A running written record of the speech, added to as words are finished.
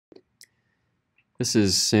This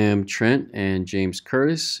is Sam Trent and James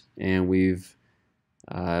Curtis, and we've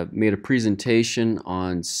made a presentation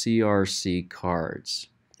on CRC cards.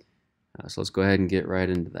 So let's go ahead and get right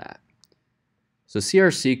into that. So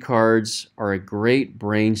CRC cards are a great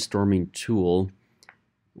brainstorming tool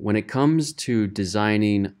when it comes to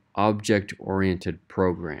designing object-oriented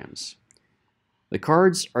programs. The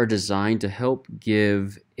cards are designed to help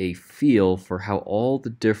give a feel for how all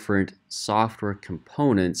the different software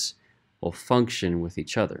components will function with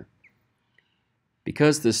each other.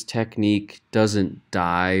 Because this technique doesn't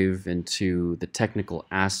dive into the technical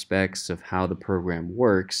aspects of how the program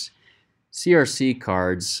works, CRC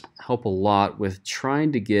cards help a lot with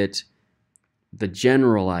trying to get the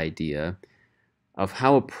general idea of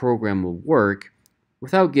how a program will work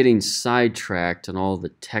without getting sidetracked on all the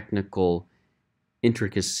technical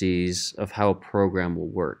intricacies of how a program will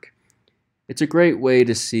work. It's a great way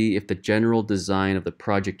to see if the general design of the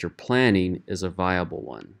project you're planning is a viable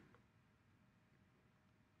one.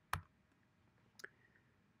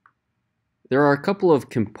 There are a couple of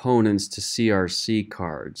components to CRC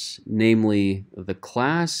cards, namely the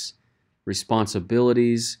class,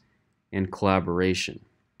 responsibilities, and collaboration.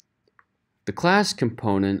 The class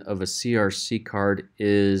component of a CRC card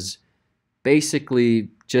is basically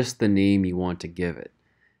just the name you want to give it.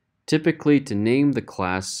 Typically, to name the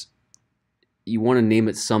class, you want to name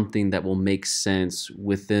it something that will make sense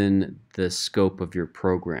within the scope of your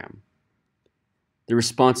program. The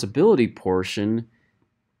responsibility portion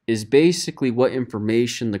is basically what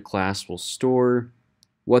information the class will store,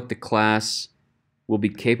 what the class will be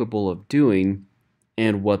capable of doing,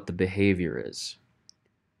 and what the behavior is.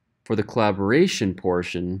 For the collaboration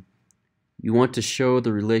portion, you want to show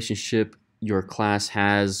the relationship your class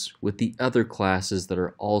has with the other classes that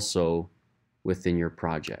are also within your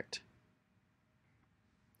project.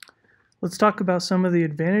 Let's talk about some of the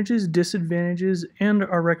advantages, disadvantages, and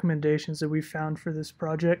our recommendations that we found for this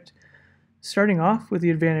project. Starting off with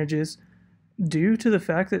the advantages, due to the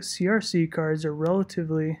fact that CRC cards are a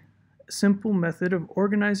relatively simple method of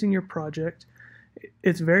organizing your project,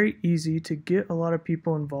 it's very easy to get a lot of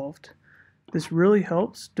people involved. This really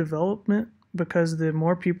helps development because the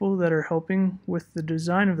more people that are helping with the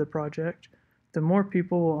design of the project, the more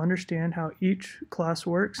people will understand how each class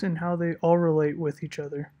works and how they all relate with each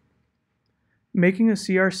other. Making a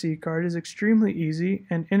CRC card is extremely easy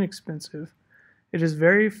and inexpensive. It is a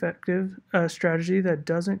very effective strategy that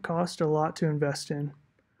doesn't cost a lot to invest in.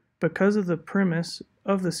 Because of the premise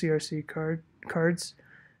of the CRC cards,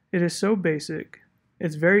 it is so basic.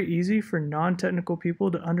 It's very easy for non-technical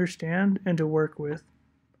people to understand and to work with.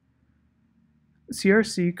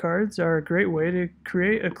 CRC cards are a great way to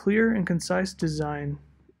create a clear and concise design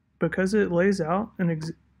because it lays out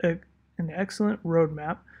an excellent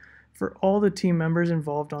roadmap for all the team members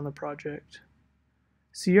involved on the project.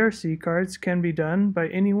 CRC cards can be done by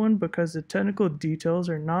anyone because the technical details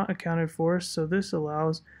are not accounted for, so this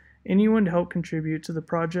allows anyone to help contribute to the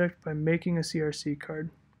project by making a CRC card.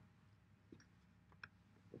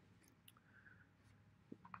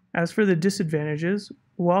 As for the disadvantages,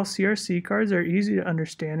 while CRC cards are easy to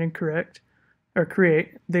understand and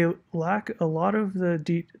create, they lack a lot of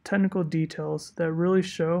the technical details that really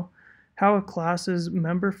show how a class's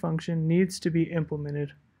member function needs to be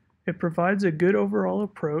implemented. It provides a good overall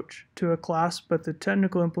approach to a class, but the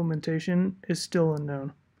technical implementation is still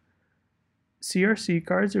unknown. CRC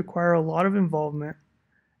cards require a lot of involvement.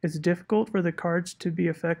 It's difficult for the cards to be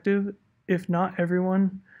effective if not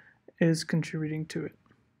everyone is contributing to it.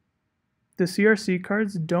 The CRC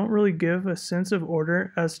cards don't really give a sense of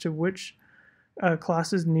order as to which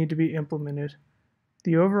classes need to be implemented.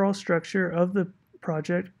 The overall structure of the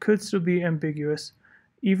project could still be ambiguous,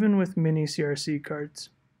 even with many CRC cards.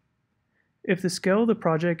 If the scale of the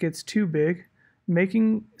project gets too big,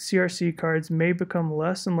 making CRC cards may become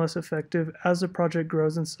less and less effective as the project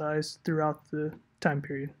grows in size throughout the time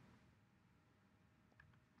period.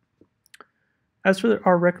 As for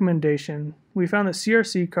our recommendation, we found that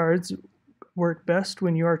CRC cards work best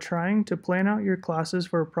when you are trying to plan out your classes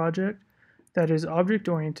for a project that is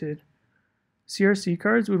object-oriented. CRC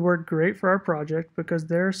cards would work great for our project because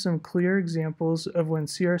there are some clear examples of when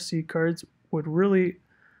CRC cards would really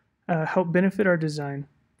help benefit our design.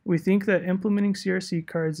 We think that implementing CRC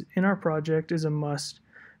cards in our project is a must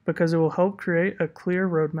because it will help create a clear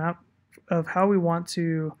roadmap of how we want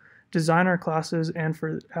to design our classes and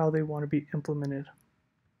for how they want to be implemented.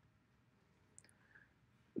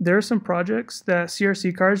 There are some projects that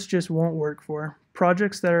CRC cards just won't work for.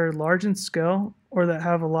 Projects that are large in scale or that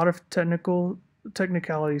have a lot of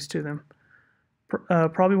technicalities to them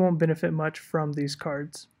probably won't benefit much from these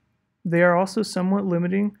cards. They are also somewhat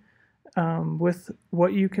limiting with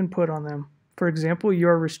what you can put on them. For example, you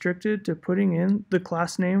are restricted to putting in the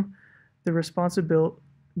class name, the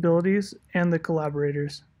responsibilities, and the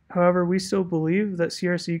collaborators. However, we still believe that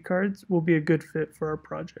CRC cards will be a good fit for our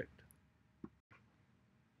project.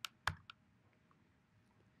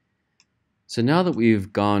 So now that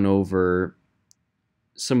we've gone over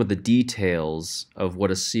some of the details of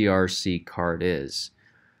what a CRC card is,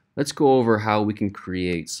 let's go over how we can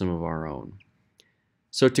create some of our own.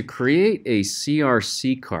 So to create a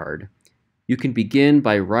CRC card, you can begin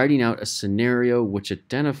by writing out a scenario which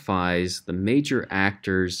identifies the major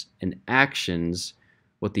actors and actions,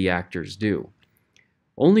 what the actors do.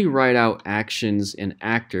 Only write out actions and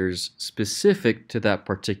actors specific to that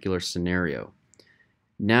particular scenario.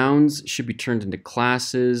 Nouns should be turned into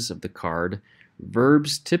classes of the card.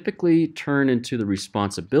 Verbs typically turn into the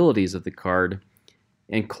responsibilities of the card,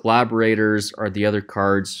 and collaborators are the other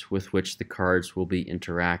cards with which the cards will be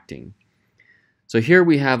interacting. So here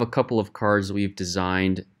we have a couple of cards that we've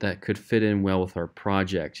designed that could fit in well with our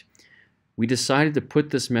project. We decided to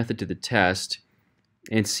put this method to the test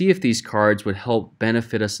and see if these cards would help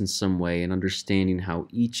benefit us in some way in understanding how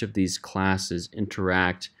each of these classes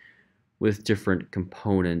interact with different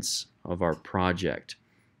components of our project.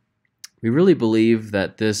 We really believe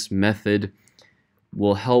that this method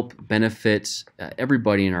will help benefit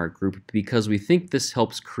everybody in our group because we think this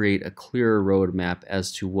helps create a clearer roadmap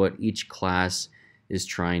as to what each class is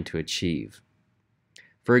trying to achieve.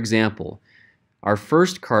 For example, our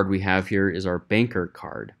first card we have here is our banker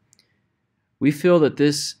card. We feel that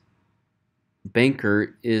this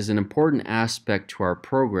banker is an important aspect to our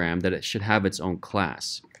program, that it should have its own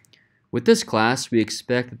class. With this class, we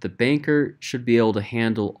expect that the banker should be able to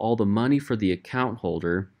handle all the money for the account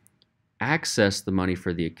holder, access the money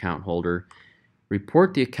for the account holder,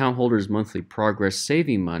 report the account holder's monthly progress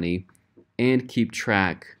saving money, and keep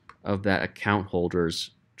track of that account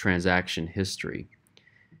holder's transaction history.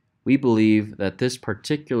 We believe that this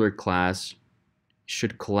particular class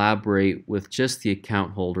should collaborate with just the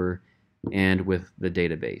account holder and with the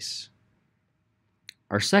database.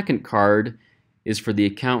 Our second card is for the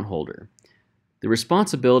account holder. The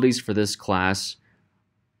responsibilities for this class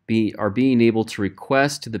are being able to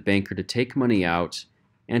request to the banker to take money out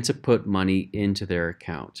and to put money into their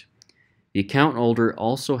account. The account holder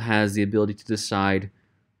also has the ability to decide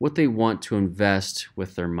what they want to invest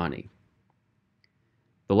with their money.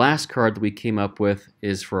 The last card that we came up with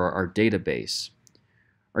is for our database.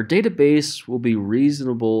 Our database will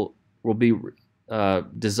be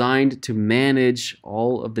designed to manage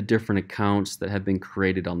all of the different accounts that have been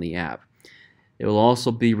created on the app. It will also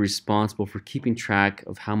be responsible for keeping track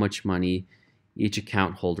of how much money each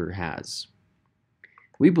account holder has.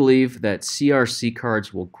 We believe that CRC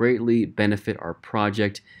cards will greatly benefit our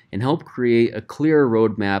project and help create a clearer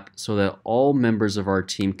roadmap so that all members of our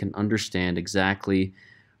team can understand exactly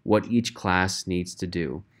what each class needs to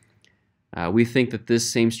do. We think that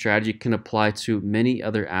this same strategy can apply to many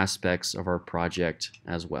other aspects of our project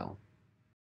as well.